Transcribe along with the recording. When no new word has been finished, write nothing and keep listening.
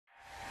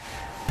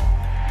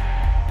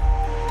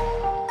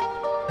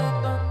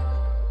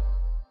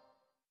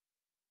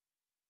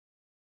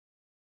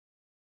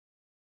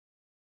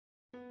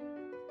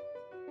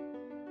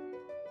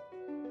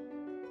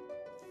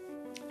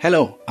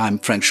Hello, I'm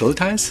Frank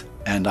Schultheis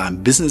and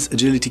I'm Business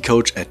Agility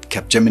Coach at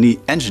Capgemini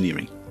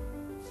Engineering.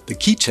 The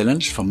key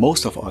challenge for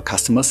most of our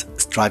customers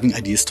is driving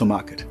ideas to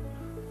market.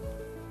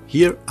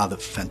 Here are the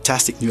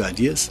fantastic new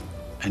ideas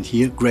and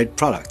here great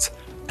products.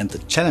 And the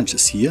challenge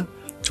is here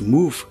to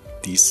move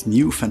these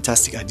new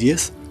fantastic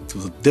ideas to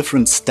the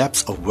different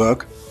steps of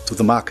work to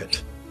the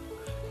market.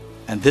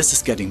 And this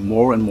is getting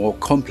more and more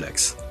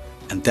complex.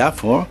 And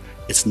therefore,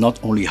 it's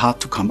not only hard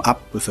to come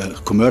up with a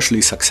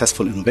commercially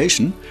successful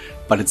innovation,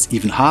 but it's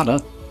even harder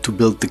to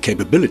build the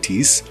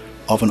capabilities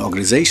of an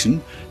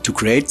organization to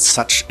create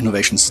such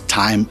innovations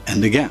time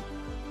and again.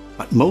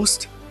 But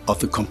most of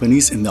the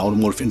companies in the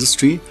automotive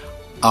industry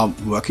are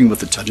working with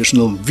the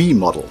traditional V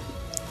model.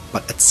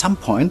 But at some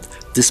point,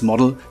 this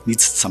model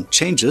needs some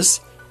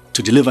changes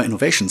to deliver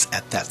innovations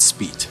at that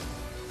speed.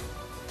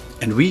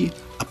 And we,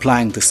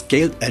 applying the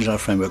scaled agile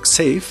framework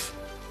SAFe,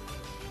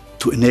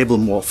 to enable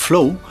more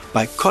flow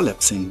by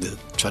collapsing the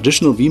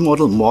traditional V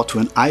model more to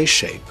an I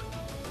shape.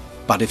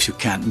 But if you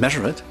can't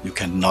measure it, you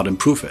cannot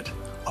improve it.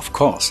 Of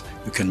course,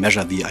 you can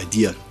measure the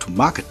idea to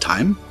market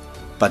time,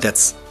 but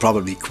that's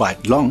probably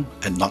quite long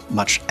and not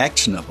much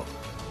actionable.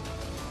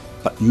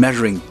 But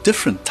measuring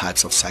different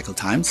types of cycle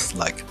times,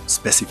 like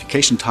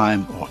specification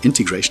time or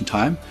integration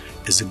time,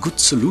 is a good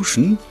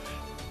solution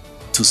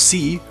to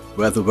see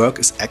where the work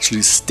is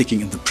actually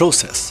sticking in the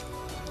process.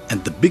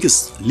 And the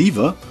biggest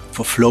lever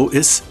for flow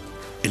is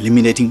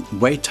eliminating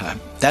wait time.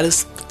 That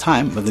is the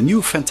time when the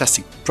new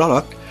fantastic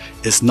product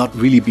is not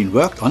really being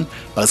worked on,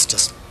 but it's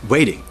just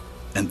waiting.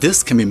 And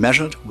this can be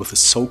measured with the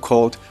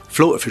so-called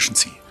flow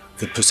efficiency,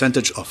 the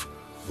percentage of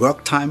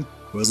work time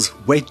versus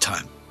wait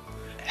time.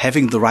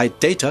 Having the right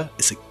data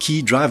is a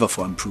key driver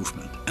for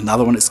improvement.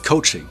 Another one is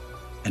coaching.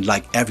 And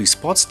like every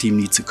sports team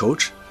needs a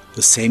coach,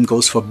 the same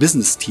goes for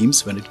business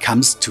teams when it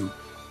comes to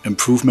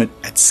improvement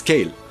at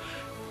scale.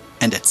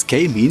 And at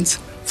scale means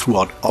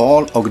throughout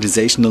all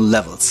organizational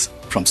levels,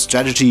 from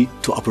strategy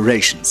to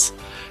operations.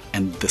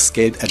 And the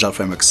scaled agile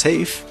framework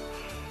SAFe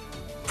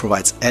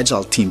provides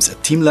agile teams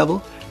at team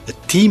level, a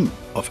team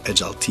of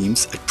agile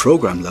teams at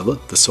program level,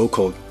 the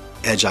so-called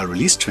agile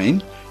release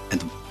train,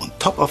 and on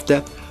top of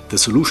that, the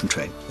solution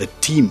train, a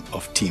team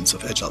of teams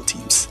of agile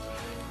teams.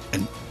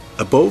 And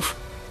above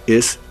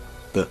is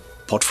the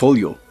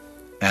portfolio.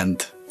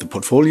 And the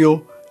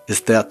portfolio is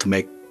there to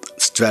make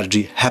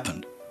strategy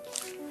happen.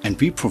 And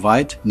we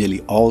provide nearly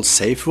all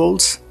SAFe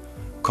roles,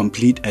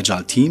 complete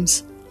agile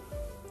teams,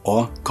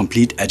 or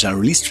complete agile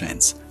release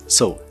trains.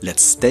 So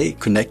let's stay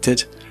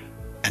connected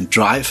and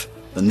drive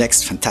the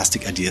next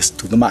fantastic ideas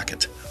to the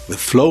market with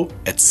flow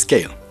at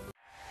scale.